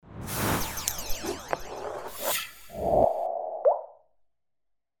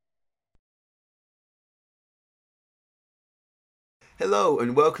Hello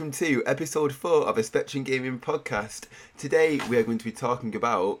and welcome to episode 4 of a Spectrum Gaming podcast. Today we are going to be talking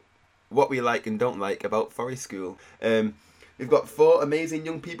about what we like and don't like about Forest School. We've got 4 amazing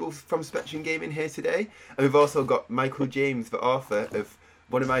young people from Spectrum Gaming here today, and we've also got Michael James, the author of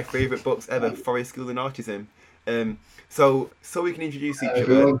one of my favourite books ever, Forest School and Autism. So we can introduce each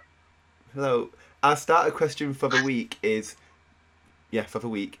other. Hello. Our starter question for the week is,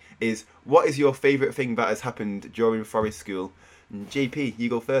 what is your favourite thing that has happened during Forest School? JP, you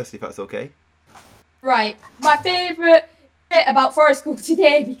go first if that's okay. Right, my favourite bit about Forest School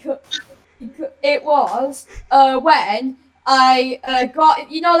today because it was when I got,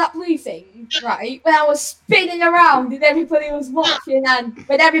 that blue thing, right? When I was spinning around and everybody was watching and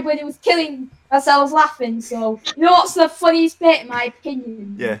when everybody was killing themselves laughing. So, what's the funniest bit in my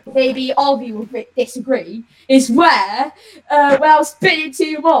opinion? Yeah. Maybe all of you will disagree. Is where when I was spinning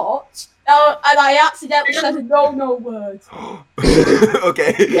too much. And I accidentally said a no word.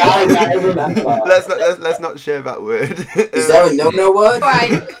 Okay. Yeah, I remember. Let's not share that word. Is there a no word?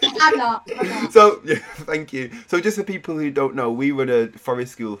 Right, I'm not. So, yeah, thank you. So just for people who don't know, we run a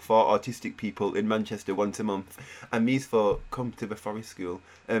Forest School for autistic people in Manchester once a month. And these 4 come to the Forest School.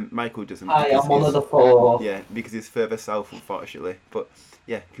 Michael doesn't. Hi, I'm one of the 4. Yeah, because he's further south, unfortunately. But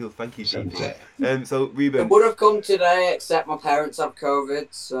yeah, cool. Thank you, JP. So, I Ruben. would have come today, except my parents have COVID,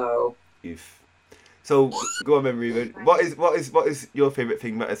 so... So go on then, Ruben. What is your favourite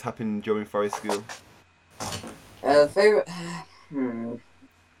thing that has happened during Forest School?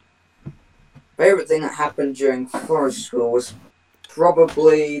 Favourite thing that happened during Forest School was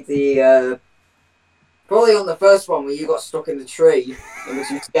probably probably on the first one where you got stuck in the tree and was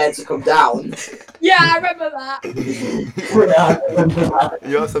too scared to come down. Yeah, I remember that.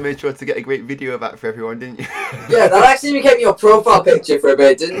 You also made sure to get a great video of that for everyone, didn't you? Yeah, that actually became your profile picture for a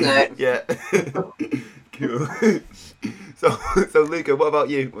bit, didn't it? Yeah. Cool. So Luca, what about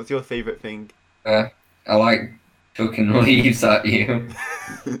you? What's your favourite thing? I like chucking leaves at you.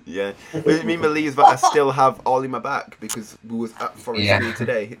 Yeah. Me and the leaves that I still have all in my back because we was at Forest School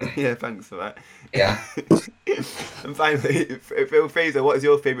today. Yeah, thanks for that. Yeah. And finally, Phil Fraser, what is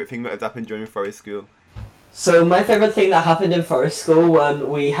your favourite thing that has happened during Forest School? So my favourite thing that happened in Forest School when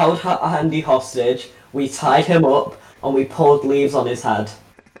we held Andy hostage, we tied him up and we poured leaves on his head.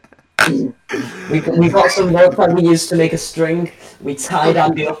 We got some rope that we used to make a string, we tied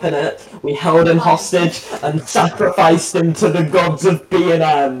Andy up in it, we held him hostage and sacrificed him to the gods of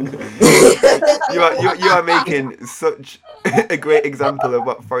B&M. You are making such a great example of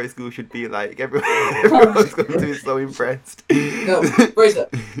what Forest School should be like. Everyone's going to be so impressed. No, Fraser,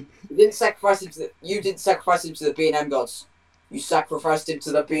 you didn't sacrifice him to the B&M gods. You sacrificed him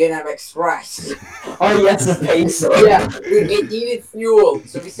to the B&M Express. Oh yes, the peso. Yeah, it needed fuel,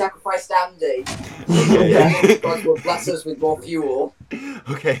 so we sacrificed Andy. Yeah. God will bless us with more fuel.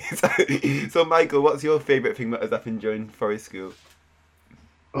 Okay, so Michael, what's your favourite thing that has happened during Forest School?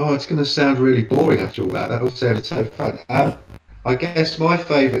 Oh, it's going to sound really boring after all that. That all sounded so fun. I guess my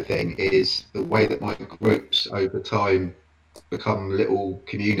favourite thing is the way that my groups over time become little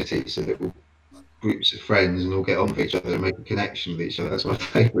communities, so little groups of friends and all get on with each other and make a connection with each other. That's my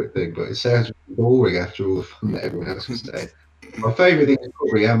favourite thing, but it sounds really boring after all the fun that everyone else was saying. My favourite thing is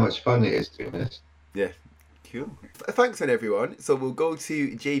probably how much fun it is, to be honest. Yeah, cool. Thanks then, everyone. So we'll go to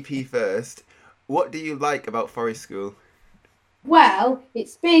JP first. What do you like about Forest School? Well,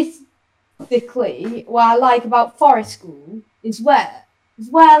 it's basically what I like about Forest School is where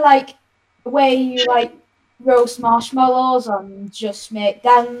like the way you like roast marshmallows and just make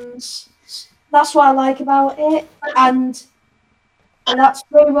dance. That's what I like about it, and that's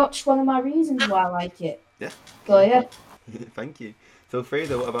pretty much one of my reasons why I like it. Yeah. So yeah. Thank you. So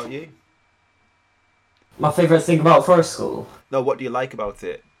Fraser, what about you? My favourite thing about Forest School? No, what do you like about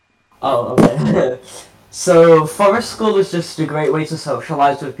it? Oh, okay. So, Forest School is just a great way to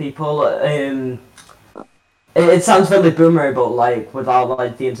socialise with people. It sounds really boomery, but like without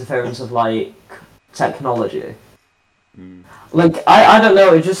like the interference of like technology. Like I don't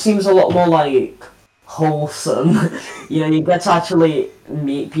know, it just seems a lot more like wholesome. You get to actually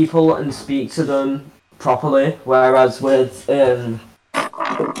meet people and speak to them properly, whereas with doing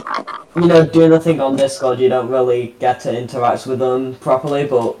a thing on Discord you don't really get to interact with them properly,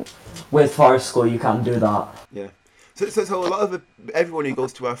 but with Forest School you can do that. Yeah. So a lot of everyone who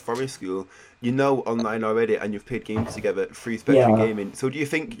goes to our Forest School, online already, and you've played games together through Spectrum Gaming. So do you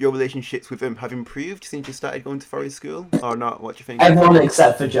think your relationships with them have improved since you started going to Forest School, or not? What do you think? Everyone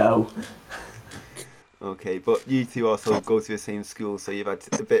except for Joe. Okay, but you two also go to the same school, so you've had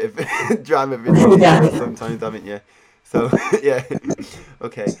a bit of drama between sometimes, haven't you? So, yeah.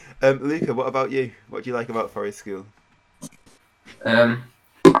 Okay. Luca, what about you? What do you like about Forest School? I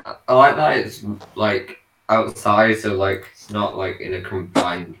like that it's like outside, so like it's not like in a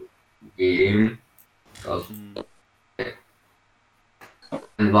confined room. 'Cause- Mm.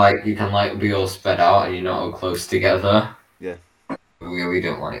 And like you can like be all spread out and you're not all close together. Yeah. We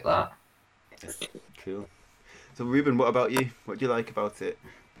don't like that. Cool. So Ruben, what about you? What do you like about it?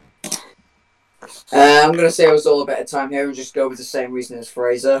 I'm gonna say it was all a bit of time here and just go with the same reason as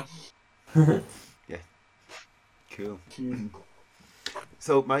Fraser. Cool.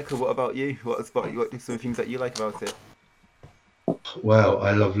 So Michael, what about you? What are some things that you like about it? Well,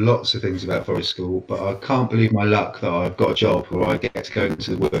 I love lots of things about Forest School, but I can't believe my luck that I've got a job where I get to go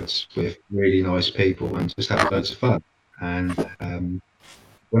into the woods with really nice people and just have loads of fun. And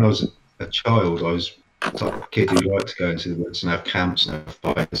when I was a child, I was the type of kid who liked to go into the woods and have camps and have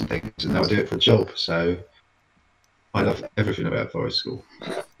fires and things, and now I do it for a job. So I love everything about Forest School.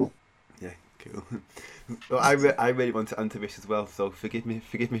 Yeah, cool. Well, I really want to answer this as well, so forgive me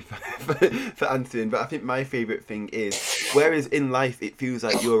for answering. But I think my favourite thing is, whereas in life it feels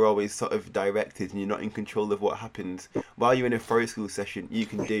like you're always sort of directed and you're not in control of what happens. While you're in a Forest School session, you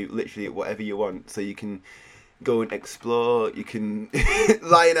can do literally whatever you want. So you can go and explore. You can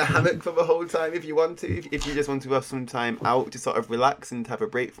lie in a hammock for the whole time if you want to. If you just want to have some time out to sort of relax and have a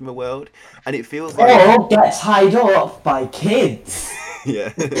break from the world, and it feels like Or gets tied up by kids.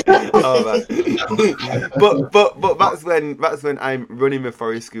 yeah. Oh man. but that's when I'm running the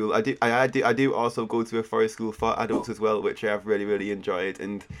Forest School. I do also go to a Forest School for adults as well, which I have really, really enjoyed,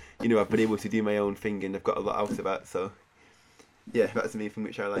 and I've been able to do my own thing and I've got a lot out of that. So yeah, that's the main thing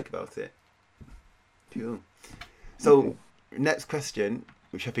which I like about it. Cool. So next question,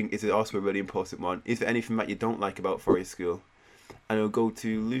 which I think is also a really important one, is there anything that you don't like about Forest School? And I'll go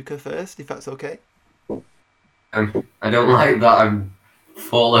to Luca first, if that's okay. I don't like that I'm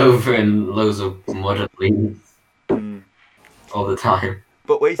fall over in loads of mud and leaves all the time.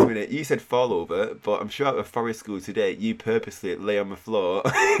 But wait a minute, you said fall over, but I'm sure at the Forest School today you purposely lay on the floor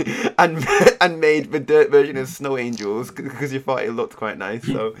and made the dirt version of Snow Angels because you thought it looked quite nice.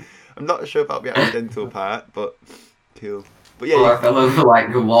 So I'm not sure about the accidental part, but cool. But yeah, I fell over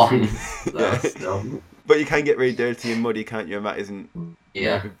like one. Yeah. Still. But you can get really dirty and muddy, can't you? And that isn't.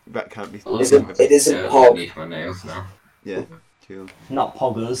 Yeah. That can't be. It isn't hog. Underneath my nails now. Yeah, cool. Not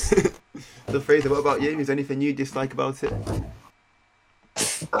poggers. So Fraser, what about you? Is there anything you dislike about it?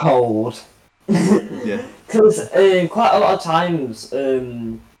 Cold. Yeah. Because quite a lot of times,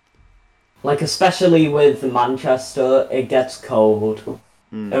 like especially with Manchester, it gets cold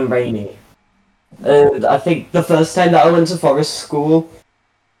and rainy. I think the first time that I went to Forest School,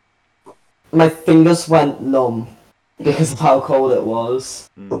 my fingers went numb because of how cold it was.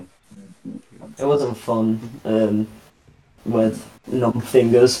 It wasn't fun with numb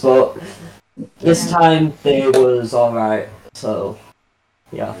fingers, but this time they was alright, so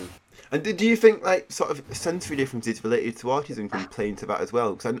yeah. And do you think like sort of sensory differences related to autism can play into that as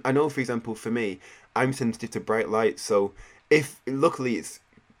well? Because I know, for example, for me, I'm sensitive to bright lights, so luckily it's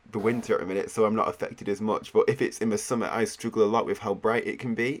the winter at the minute, so I'm not affected as much. But if it's in the summer, I struggle a lot with how bright it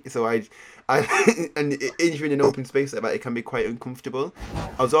can be. So and if you're in an open space like that, it can be quite uncomfortable.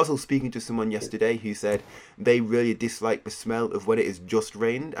 I was also speaking to someone yesterday who said they really dislike the smell of when it has just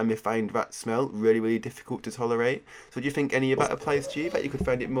rained, and they find that smell really, really difficult to tolerate. So do you think any of that applies to you? That you could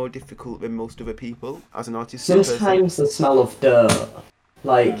find it more difficult than most other people as an autistic person? Sometimes the smell of dirt,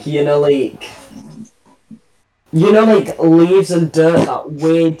 like leaves and dirt, that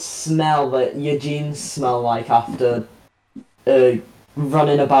weird smell that your jeans smell like after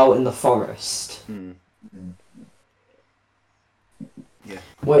running about in the forest. Yeah.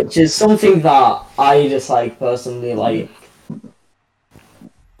 Which is something that I dislike personally, like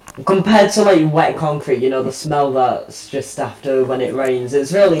compared to like wet concrete, the smell that's just after when it rains,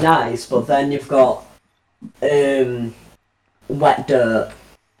 it's really nice, but then you've got wet dirt,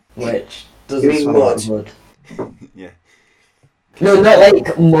 which doesn't smell like mud. Yeah. No, not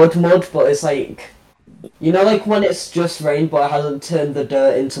like mud, but it's like, like when it's just rained but it hasn't turned the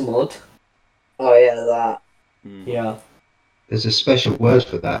dirt into mud. Oh yeah, that. Yeah. There's a special word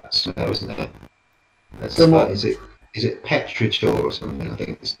for that smell, isn't there? That's is it petrichor or something? I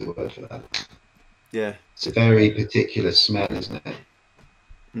think it's the word for that. Yeah. It's a very particular smell, isn't it?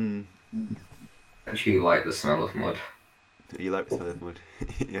 I actually like the smell of mud. You like the smell of mud?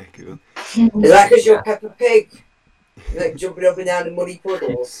 Yeah, cool. Is that because you're Peppa Pig? Like jumping up and down in muddy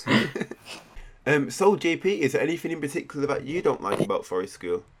puddles? So JP, is there anything in particular that you don't like about Forest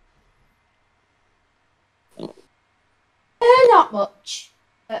School? Not much.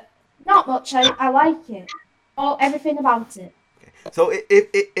 Not much. I like it. Oh, everything about it. So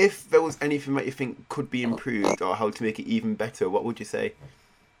if there was anything that you think could be improved or how to make it even better, what would you say?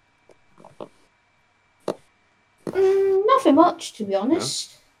 Nothing much, to be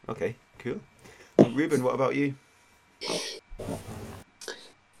honest. Okay, cool. Ruben, what about you?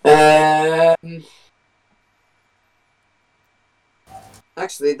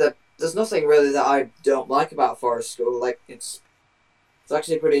 Actually, there's nothing really that I don't like about Forest School. Like, it's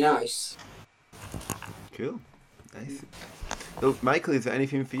actually pretty nice. Cool. Nice. So, Michael, is there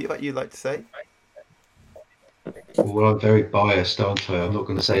anything for you that you'd like to say? Well, I'm very biased, aren't I? I'm not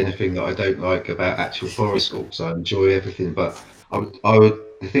going to say anything that I don't like about actual Forest School, because I enjoy everything. But the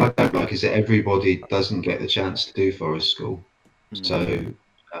thing I don't like is that everybody doesn't get the chance to do Forest School. So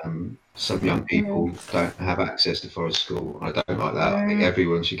some young people don't have access to Forest School. I don't like that. I think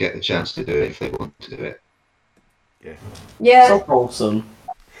everyone should get the chance to do it if they want to do it. Yeah. So wholesome.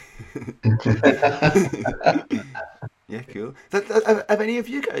 Yeah, cool. Have any of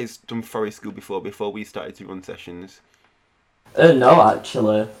you guys done Forest School before we started to run sessions? No,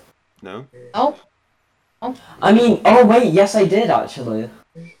 actually. No? Oh. I mean, oh wait, yes I did actually.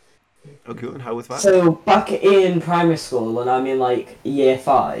 Oh, cool. And how was that? So back in primary school, and I'm in like year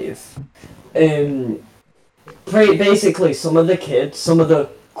 5, basically some of the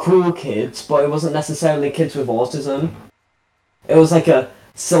cool kids, but it wasn't necessarily kids with autism. It was like a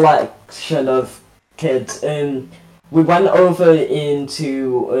selection of kids. We went over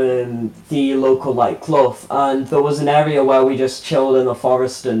into the local like clough, and there was an area where we just chilled in the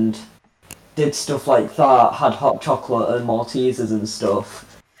forest and did stuff like that, had hot chocolate and Maltesers and stuff,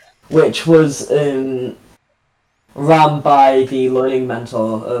 which was ran by the learning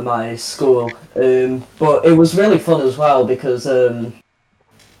mentor at my school. But it was really fun as well because,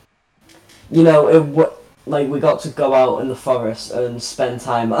 we got to go out in the forest and spend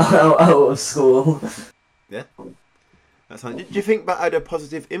time out of school. Yeah. That's fine. Did you think that had a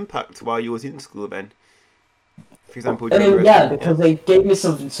positive impact while you was in school then? For example, because they gave me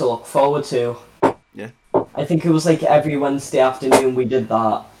something to look forward to. Yeah. I think it was like every Wednesday afternoon we did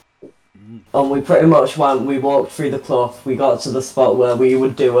that. And we pretty much we walked through the clough, we got to the spot where we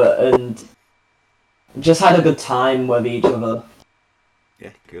would do it, and just had a good time with each other.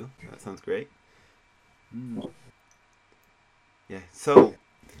 Yeah, cool. That sounds great. Yeah, so,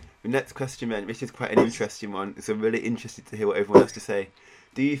 the next question then, which is quite an interesting one, so I'm really interested to hear what everyone has to say.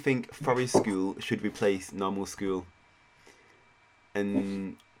 Do you think Forest School should replace normal school?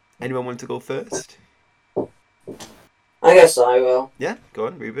 And anyone want to go first? I guess I will. Yeah, go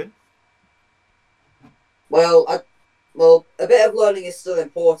on, Ruben. Well, a bit of learning is still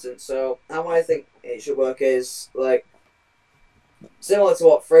important. So how I think it should work is like similar to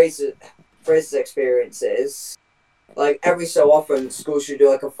what Fraser's experience is. Like every so often, schools should do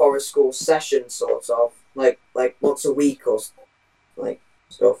like a Forest School session, sort of like once a week or like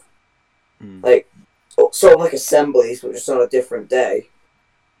stuff. Like sort of like assemblies, but just on a different day.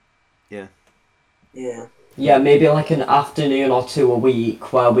 Yeah. Yeah. Yeah, maybe like an afternoon or 2 a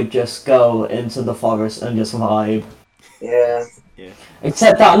week where we just go into the forest and just vibe. Yeah. Yeah.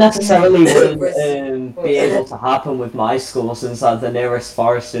 Except that necessarily wouldn't be able to happen with my school, since the nearest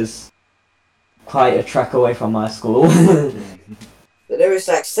forest is quite a trek away from my school. The nearest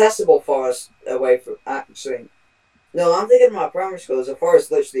accessible forest away from actually. No, I'm thinking my primary school is a forest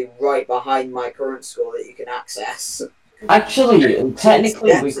literally right behind my current school that you can access. Actually,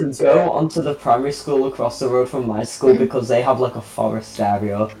 technically we can go onto the primary school across the road from my school because they have like a forest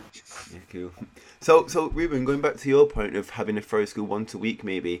area. Yeah, cool. So Ruben, going back to your point of having a Forest School once a week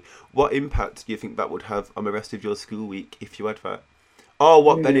maybe, what impact do you think that would have on the rest of your school week if you had that? Or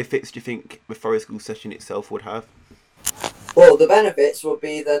what benefits do you think the Forest School session itself would have? Well, the benefits would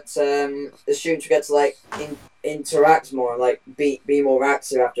be that the students get to like interact more and like be more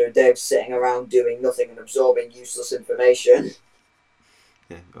active after a day of sitting around doing nothing and absorbing useless information.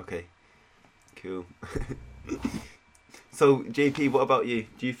 Yeah. Okay. Cool. So JP, what about you?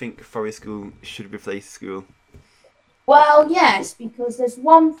 Do you think Forest School should replace school? Well, yes, because there's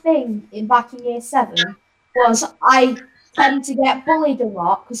one thing back in year 7 was I tend to get bullied a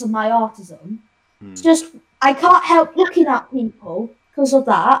lot because of my autism. It's just I can't help looking at people because of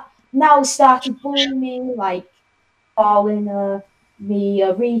that. Now started bullying me, like calling me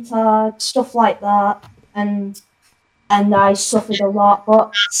a retard, stuff like that, and I suffered a lot.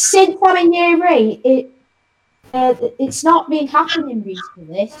 But since I'm in year 8, it's not been happening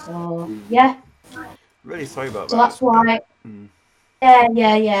recently. So yeah. Really sorry about that. So that's why.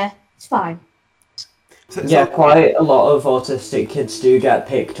 Yeah. It's fine. Yeah, quite a lot of autistic kids do get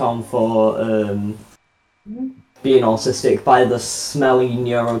picked on for being autistic by the smelly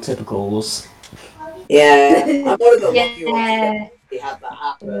neurotypicals. Yeah, I'm one of the lucky ones Yeah. that had that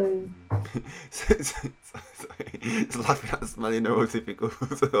happen. Mm. Sorry, just laughing at smelly neurotypical.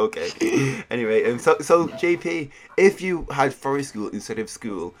 Okay. Anyway, so JP, if you had forest school instead of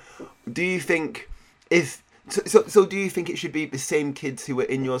school, do you think do you think it should be the same kids who were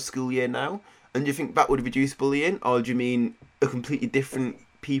in your school year now, and do you think that would reduce bullying, or do you mean a completely different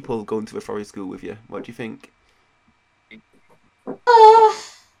people going to a forest school with you? What do you think? I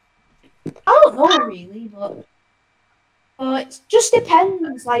don't know really, but it just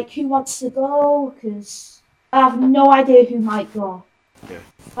depends, like who wants to go, because I have no idea who might go.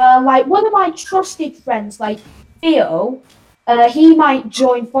 Yeah. Like one of my trusted friends, like Theo, he might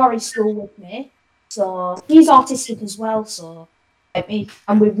join forest school with me. So he's autistic as well. So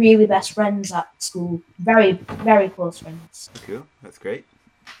and we're really best friends at school, very very close friends. Cool, that's great.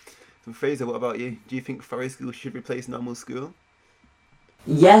 So Fraser, what about you? Do you think forest school should replace normal school?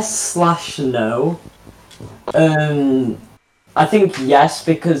 Yes/no. I think yes,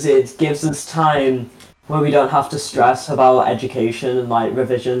 because it gives us time where we don't have to stress about education and like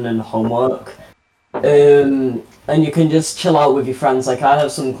revision and homework. And you can just chill out with your friends. Like I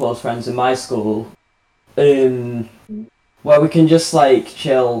have some close friends in my school, where we can just like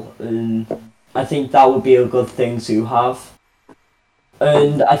chill, and I think that would be a good thing to have.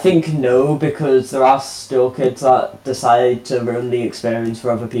 And I think no, because there are still kids that decide to ruin the experience for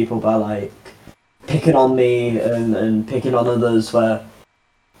other people by like picking on me and picking on others, where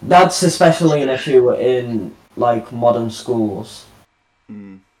that's especially an issue in like modern schools.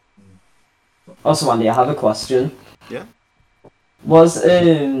 Mm. Also, Andy, I have a question. Yeah. Was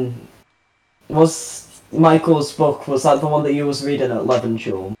Michael's book, was that the one that you was reading at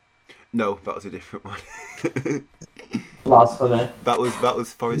Levenshulme? No, that was a different one. Blasphemy. That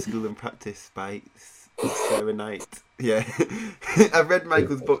was Forest School and Practice by Sarah Knight. Yeah. I've read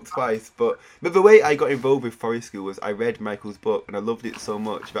Michael's book twice, but the way I got involved with Forest School was I read Michael's book and I loved it so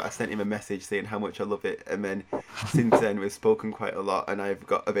much that I sent him a message saying how much I love it, and then since then we've spoken quite a lot and I've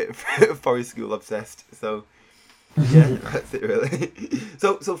got a bit Forest School obsessed. So yeah, that's it really.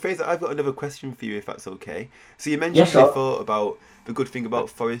 So Fraser, I've got another question for you if that's okay. So you mentioned sure. before about the good thing about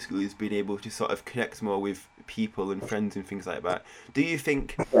Forest School is being able to sort of connect more with people and friends and things like that. Do you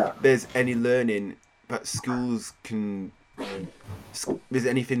think there's any learning that schools can... There's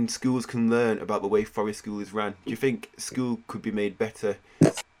anything schools can learn about the way Forest School is ran? Do you think school could be made better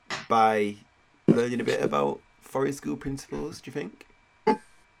by learning a bit about Forest School principles, do you think?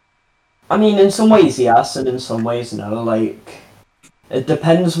 I mean, in some ways yes, and in some ways no. Like, it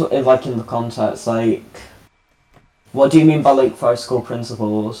depends, like, in the context. Like, what do you mean by, like, Forest School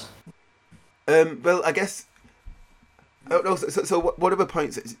principles? Well, I guess... Oh, no, so what other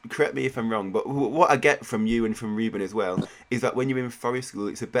points, correct me if I'm wrong, but what I get from you and from Ruben as well is that when you're in Forest School,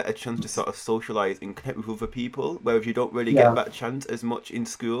 it's a better chance to sort of socialise and connect with other people, whereas you don't really get that chance as much in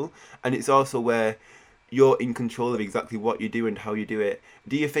school. And it's also where you're in control of exactly what you do and how you do it.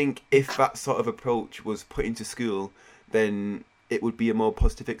 Do you think if that sort of approach was put into school, then it would be a more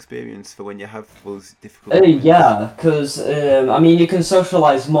positive experience for when you have those difficult... Yeah, because, I mean, you can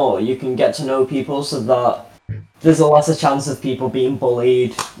socialise more, you can get to know people so that there's a lesser chance of people being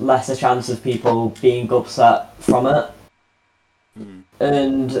bullied, lesser chance of people being upset from it.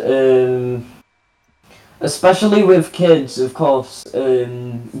 And especially with kids, of course,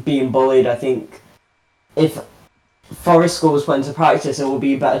 being bullied, I think if Forest Schools went to practice, it would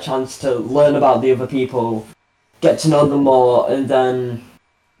be a better chance to learn about the other people, get to know them more, and then,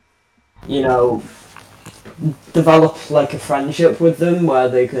 you know, develop like a friendship with them where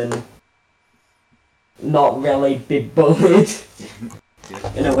they can not really be bullied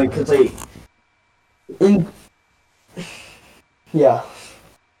in a way, because like, yeah.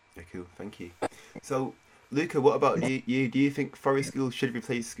 Yeah, cool, thank you. So, Luca, what about you? Do you think Forest School should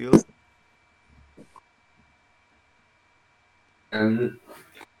replace school?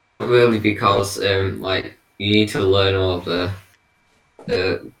 Really, because like you need to learn all the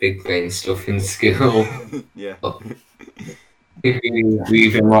big brain stuff in school. Yeah.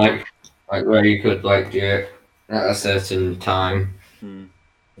 Even like where you could like do it at a certain time.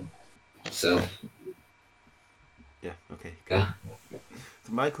 So yeah, okay. Yeah.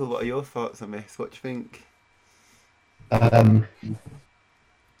 So Michael, what are your thoughts on this? What do you think?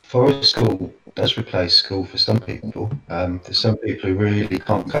 Forest School does replace school for some people. For some people who really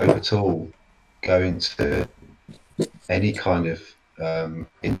can't cope at all, going to any kind of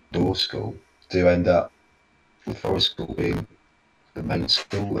indoor school do end up with Forest School being the main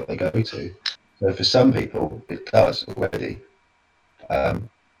school that they go to. So for some people, it does already.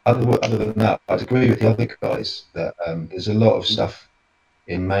 Other than that, I'd agree with the other guys that there's a lot of stuff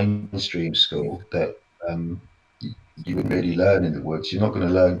in mainstream school that you wouldn't really learn in the woods. You're not going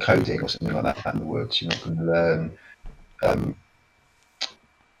to learn coding or something like that in the woods. You're not going to learn.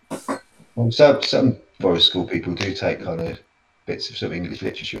 Well, some forest school people do take kind of bits of sort of English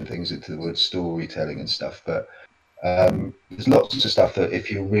literature and things into the woods, storytelling and stuff. But there's lots of stuff that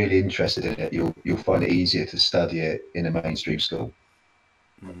if you're really interested in it, you'll find it easier to study it in a mainstream school.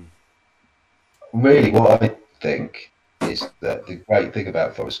 Really, what I think is that the great thing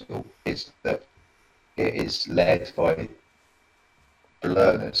about forest school is that it is led by the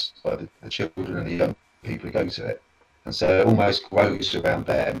learners, by the children and the young people who go to it, and so it almost grows around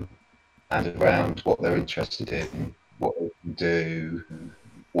them and around what they're interested in, what they can do,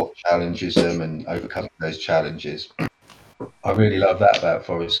 what challenges them, and overcoming those challenges. I really love that about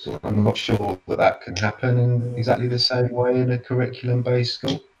forest school. I'm not sure that can happen in exactly the same way in a curriculum-based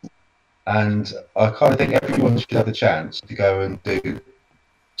school. And I kind of think everyone should have the chance to go and do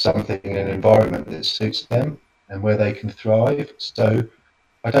something in an environment that suits them and where they can thrive. So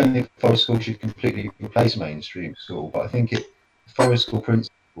I don't think forest school should completely replace mainstream school, but I think forest school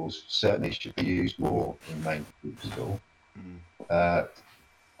principles certainly should be used more in mainstream school.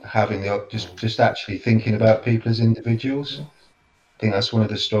 Having just actually thinking about people as individuals. I think that's one of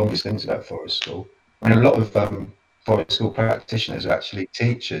the strongest things about forest school. I mean, a lot of forest school practitioners are actually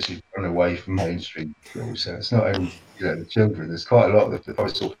teachers who've run away from mainstream schools. So it's not only the children. There's quite a lot of the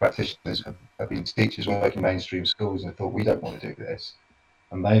forest school practitioners have been teachers working mainstream schools and thought we don't want to do this,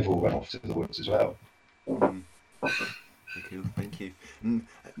 and they've all run off to the woods as well. Thank you.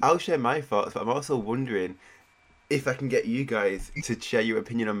 I'll share my thoughts, but I'm also wondering if I can get you guys to share your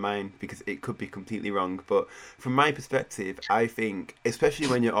opinion on mine, because it could be completely wrong. But from my perspective, I think, especially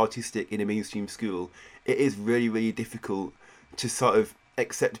when you're autistic in a mainstream school, it is really, really difficult to sort of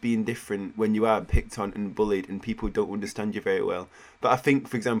accept being different when you are picked on and bullied and people don't understand you very well. But I think,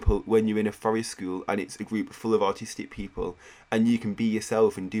 for example, when you're in a forest school and it's a group full of autistic people and you can be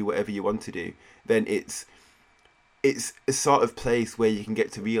yourself and do whatever you want to do, then it's a sort of place where you can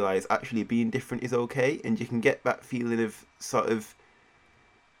get to realise actually being different is okay, and you can get that feeling of sort of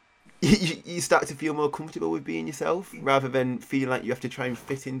you start to feel more comfortable with being yourself rather than feeling like you have to try and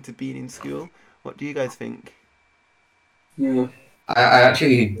fit into being in school. What do you guys think? Yeah. I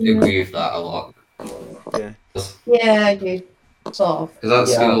actually agree with that a lot. Yeah. Yeah, I do. Sort of. Because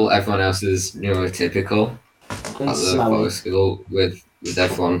at school, everyone else is neurotypical. At the forest school, with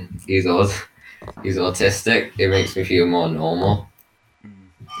everyone, he's autistic. It makes me feel more normal.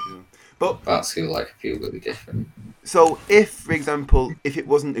 But at school, I feel really different. So if, for example, if it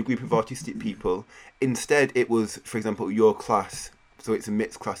wasn't a group of autistic people, instead it was, for example, your class, so it's a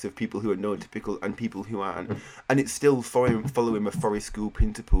mixed class of people who are neurotypical and people who aren't, and it's still following the forest school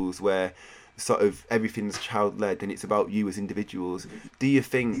principles where sort of everything's child-led and it's about you as individuals, do you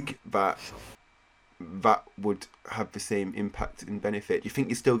think that would have the same impact and benefit? Do you think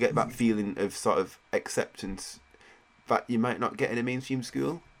you still get that feeling of sort of acceptance that you might not get in a mainstream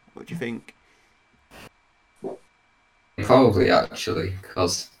school? What do you think? Probably, actually,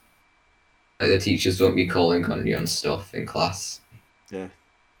 because the teachers won't be calling on you and stuff in class. Yeah.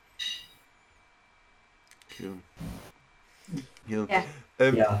 Cool. Yeah.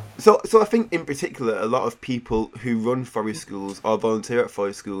 So I think in particular, a lot of people who run forest schools or volunteer at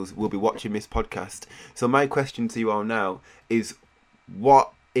forest schools will be watching this podcast. So my question to you all now is,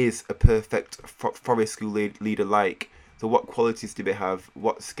 what is a perfect forest school leader like? So what qualities do they have?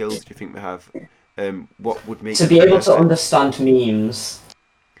 What skills do you think they have? What would make to be able to understand memes?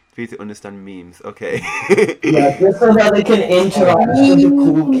 For you to understand memes, okay. Yeah, just so that they can interact with the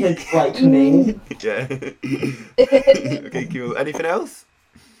cool kids like me. Yeah. Okay, cool. Anything else?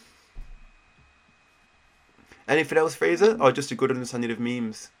 Anything else, Fraser? Or just a good understanding of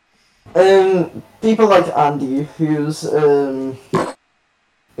memes? People like Andy, who's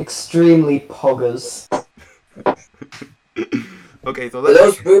extremely poggers. Okay, so For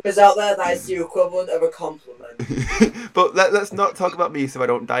those boomers out there, that is the equivalent of a compliment. But let's not talk about me so I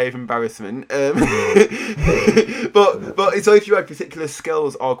don't die of embarrassment. But so if you had particular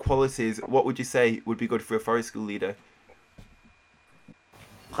skills or qualities, what would you say would be good for a forest school leader?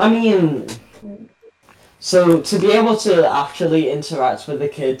 I mean, so to be able to actually interact with the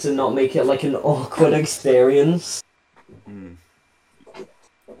kids and not make it like an awkward experience.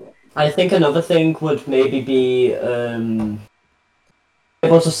 I think another thing would maybe be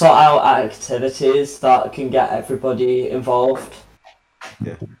able to sort out activities that can get everybody involved.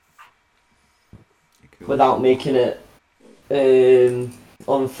 Yeah. Cool. Without making it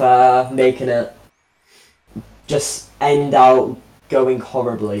unfair, making it just end out going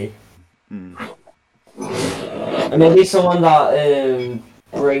horribly. And maybe someone that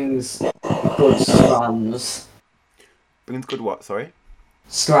brings good scrams. Brings good what? Sorry.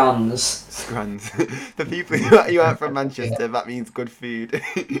 Scrams. Scrans. For people who aren't from Manchester, that means good food.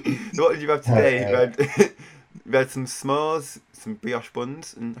 So what did you have today? We had some s'mores, some brioche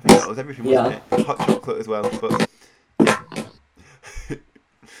buns, and I think that was everything, wasn't it? Hot chocolate as well. But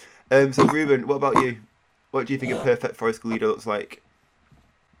yeah. So Ruben, what about you? What do you think a perfect forest school leader looks like?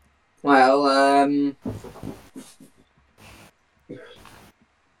 Well,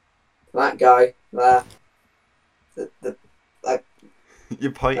 that guy there,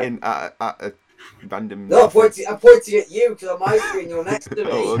 You're pointing at a random. No, I'm pointing at you because on my screen you're next to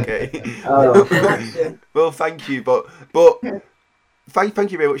me. Oh, okay. Oh. Well, thank you, but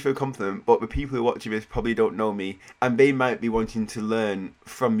thank you very much for the compliment. But the people who are watching this probably don't know me, and they might be wanting to learn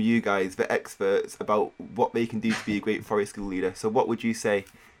from you guys, the experts, about what they can do to be a great forest school leader. So, what would you say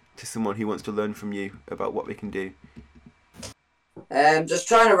to someone who wants to learn from you about what they can do? Just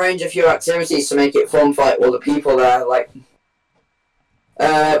try and arrange a few activities to make it fun for all the people there.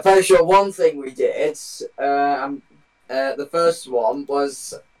 Very sure one thing we did. The first one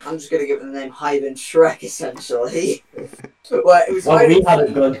was, I'm just going to give it the name Hide and Shrek, essentially. Well, it was we had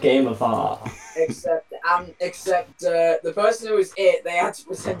a good game of art. Except the person who was it, they had to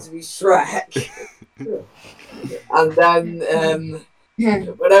pretend to be Shrek. And then,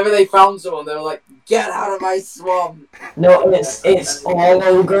 whenever they found someone, they were like, "Get out of my swamp!" No, it's all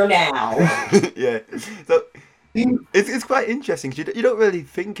ogre now. Yeah. So it's quite interesting because you don't really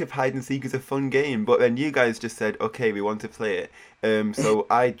think of hide and seek as a fun game, but then you guys just said, "Okay, we want to play it." So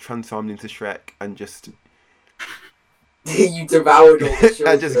I transformed into Shrek and just You devoured all the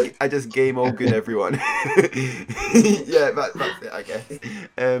children. I just game ogered everyone. Yeah, that's it, I guess.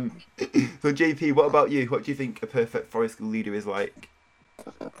 So JP, what about you? What do you think a perfect forest school leader is like?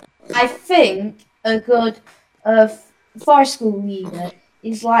 I think a good forest school leader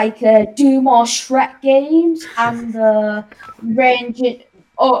is like do more Shrek games and range it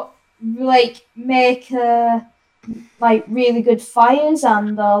or like make like really good fires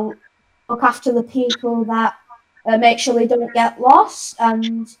and look after the people that make sure they don't get lost.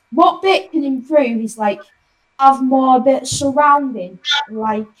 And what bit can improve is like have more bits surrounding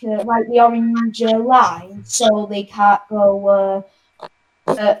like the orange line so they can't go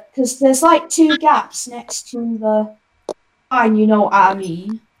because there's like 2 gaps next to the line, you know what I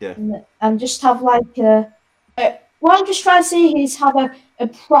mean? Yeah. And just have like what I'm just trying to say is have a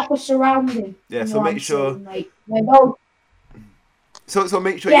proper surrounding. Yeah, you so know what make I'm sure- saying? Like no, So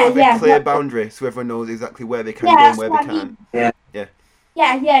make sure Yeah, you have a yeah, clear but- boundary so everyone knows exactly where they can Yeah, go and that's where what they I can't. mean. Yeah. Yeah.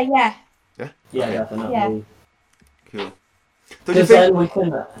 Yeah, Okay. definitely. Cool. So do you Because think? then we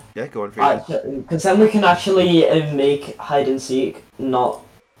can, Yeah, go on, Fraser. because then we can actually make hide and seek not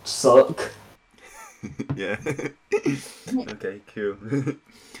suck. Yeah. Okay, cool.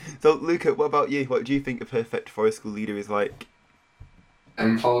 So Luca, what about you? What do you think a perfect forest school leader is like?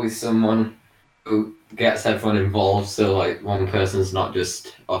 And probably someone who gets everyone involved, so like one person's not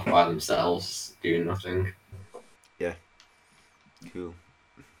just off by themselves doing nothing. Cool.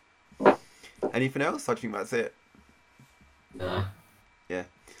 Anything else? I think that's it. No.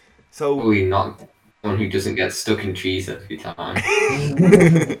 So Probably not one who doesn't get stuck in trees every time.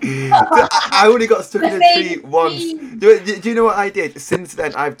 I only got stuck in a tree favorite once. tree. Do you know what I did? Since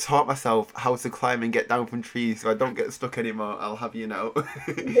then, I've taught myself how to climb and get down from trees, so I don't get stuck anymore. I'll have you know.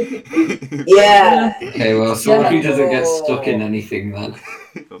 Yeah. Okay, well, someone who doesn't get stuck in anything then.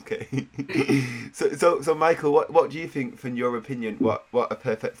 Okay. So Michael, what do you think, from your opinion, what a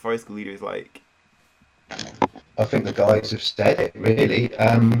perfect forest school leader is like? I think the guys have said it really.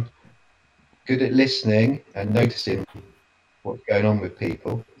 Good at listening and noticing what's going on with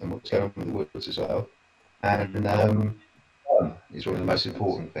people and what's going on with the woods as well. And fun is one of the most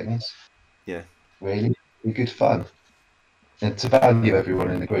important things. Yeah. Really, be good fun. And to value everyone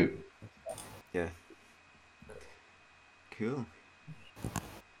in the group. Cool.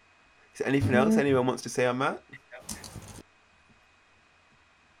 Is there anything else anyone wants to say on that?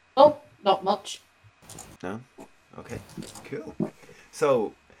 Oh, not much. No? Okay, cool.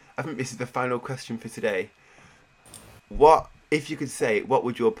 So, I think this is the final question for today. What, if you could say, what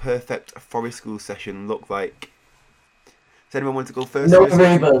would your perfect forest school session look like? Does anyone want to go first? No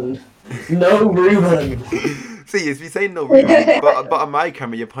Ruben. No Ruben. See, if you say no Ruben, but on my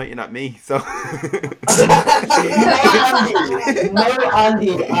camera you're pointing at me, so... No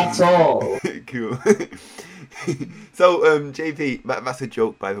Andy at all. Cool. So, JP, that's a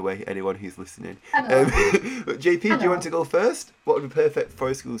joke, by the way, anyone who's listening. JP, do you want to go first? What would a perfect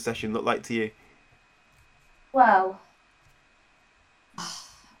forest school session look like to you? Well,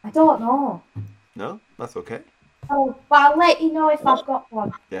 I don't know. No? That's okay. Oh, but I'll let you know if I've got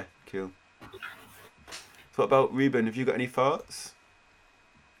one. Yeah, cool. So what about Ruben? Have you got any thoughts?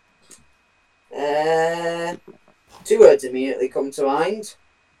 2 words immediately come to mind.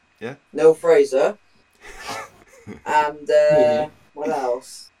 Yeah. No Fraser. And what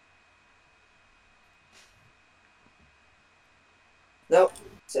else? Nope.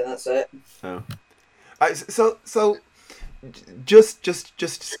 So that's it. No. So just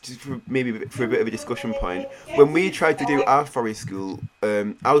for maybe for a bit of a discussion point, when we tried to do our forest school,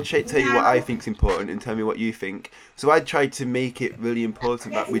 I'll tell you what I think's important and tell me what you think. So I tried to make it really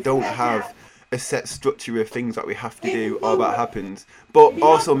important that we don't have a set structure of things that we have to do or that happens, but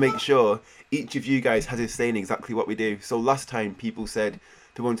also make sure each of you guys has a say in exactly what we do. So last time people said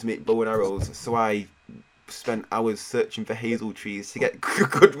they wanted to make bow and arrows, so I spent hours searching for hazel trees to get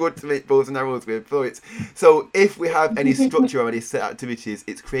good wood to make bows and arrows with. So if we have any structure or any set activities,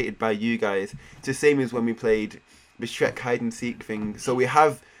 it's created by you guys. It's the same as when we played the Shrek hide and seek thing. So we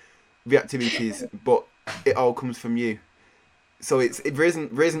have the activities, but it all comes from you. So there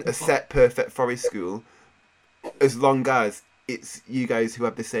isn't a set perfect forest school, as long as it's you guys who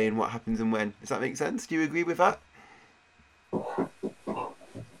have the say in what happens and when. Does that make sense? Do you agree with that?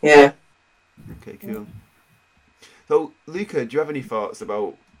 Yeah. Okay, cool. So, Luca, do you have any thoughts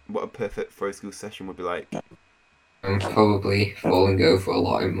about what a perfect forest school session would be like? Probably falling over a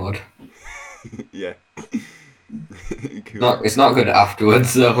lot in mud. Yeah. Cool. It's not good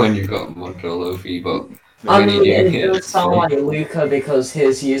afterwards though when you've got mud all over you, but I when you mean, do, it does it's sound fun. like Luca because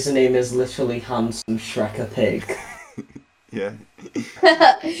his username is literally Handsome Shrekker Pig. Yeah.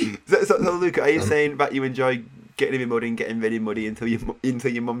 So, Luca, are you saying that you enjoy getting in the mud and getting really muddy until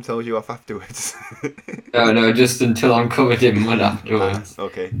your mum tells you off afterwards? No, just until I'm covered in mud afterwards.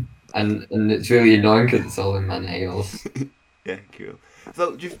 Okay. And it's really annoying because it's all in my nails. Yeah, cool.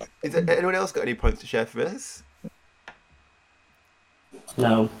 So, is anyone else got any points to share for this?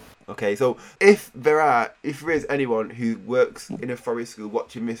 No. Okay, so if there is anyone who works in a forest school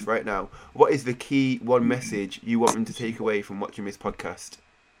watching this right now, what is the key one message you want them to take away from watching this podcast?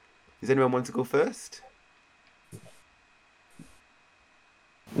 Does anyone want to go first?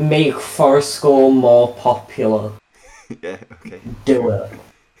 Make forest school more popular. Yeah, okay. Do it.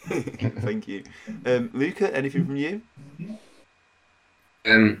 Thank you. Luca, anything from you?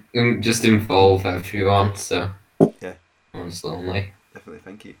 Just involve everyone, so Yeah. everyone's lonely. Definitely,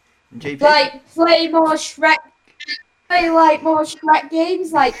 thank you. And JP? Play more Shrek. Play more Shrek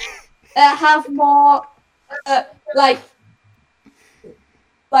games. Have more. I'm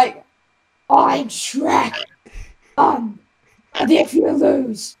Shrek. And if you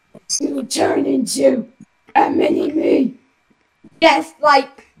lose, you'll turn into a mini me. Yes,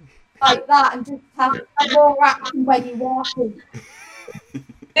 like that, and just have more action when you're walking.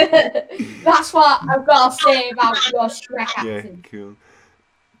 That's what I've got to say about your Shrek Yeah, acting. cool.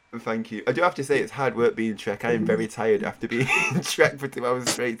 Thank you. I do have to say it's hard work being Shrek. I am very tired after being Shrek for 2 hours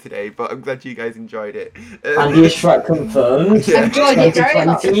straight today, but I'm glad you guys enjoyed it. And you Shrek confirmed. Yeah. Enjoyed it very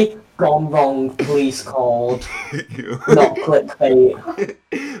much. 2020, gone wrong, police called. Cool. Not clickbait.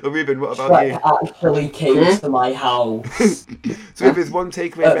 Well, Ruben, what about you? Shrek actually came to my house So if there's one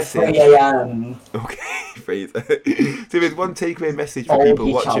takeaway at 3 message... a.m. Okay, Fraser. So if there's one takeaway message for Follow people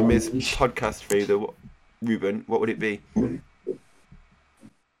the watching this challenge. podcast, Fraser, Ruben, what would it be?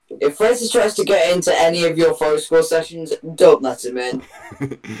 If Francis tries to get into any of your forest school sessions, don't let him in.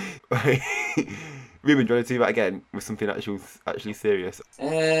 Ruben, do you want to do that again with something actually serious?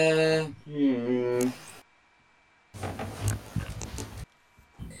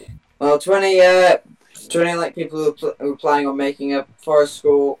 Well, 20 like people who are planning on making a forest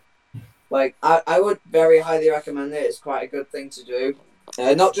school, like I would very highly recommend it. It's quite a good thing to do,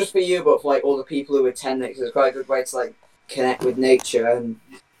 not just for you, but for like all the people who attend it. 'Cause it's quite a good way to like connect with nature and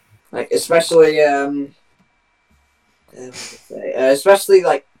like especially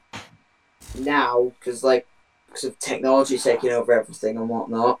like now because of technology taking over everything and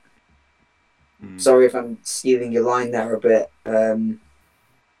whatnot. Sorry if I'm stealing your line there a bit.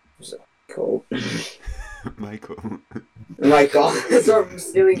 What's it called? Michael. Sorry, I'm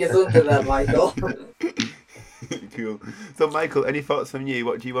stealing your thunder there, Michael. Cool. So, Michael, any thoughts from you?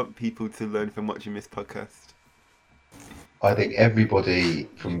 What do you want people to learn from watching this podcast? I think everybody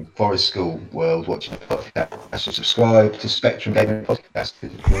from Forest School world watching the podcast should subscribe to Spectrum Gaming Podcast.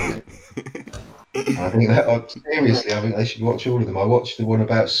 It's brilliant. I think seriously, I think they should watch all of them. I watched the one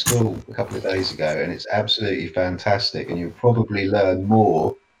about school a couple of days ago, and it's absolutely fantastic. And you'll probably learn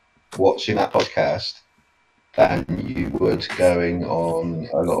more watching that podcast than you would going on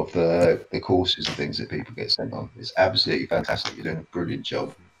a lot of the courses and things that people get sent on. It's absolutely fantastic. You're doing a brilliant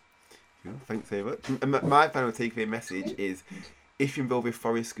job. Cool, thanks very much. And my final takeaway message is, if you're involved with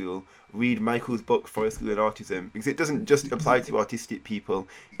Forest School, read Michael's book, Forest School and Autism, because it doesn't just apply to autistic people.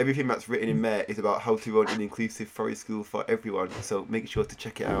 Everything that's written in there is about how to run an inclusive Forest School for everyone, so make sure to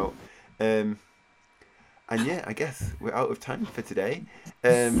check it out. And yeah, I guess we're out of time for today.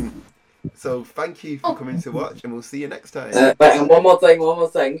 So thank you for coming to watch, and we'll see you next time. And one more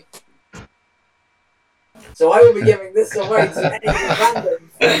thing. So I will be giving this away to any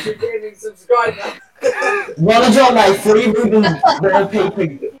random Spectrum Gaming subscriber. Want to join my free Ruben wallpaper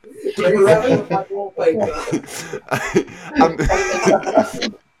giveaway? My wallpaper.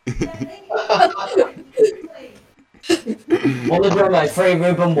 Want to join my free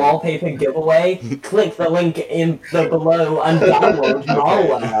Ruben wallpaper giveaway? Click the link in the below and download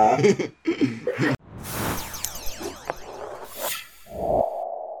malware.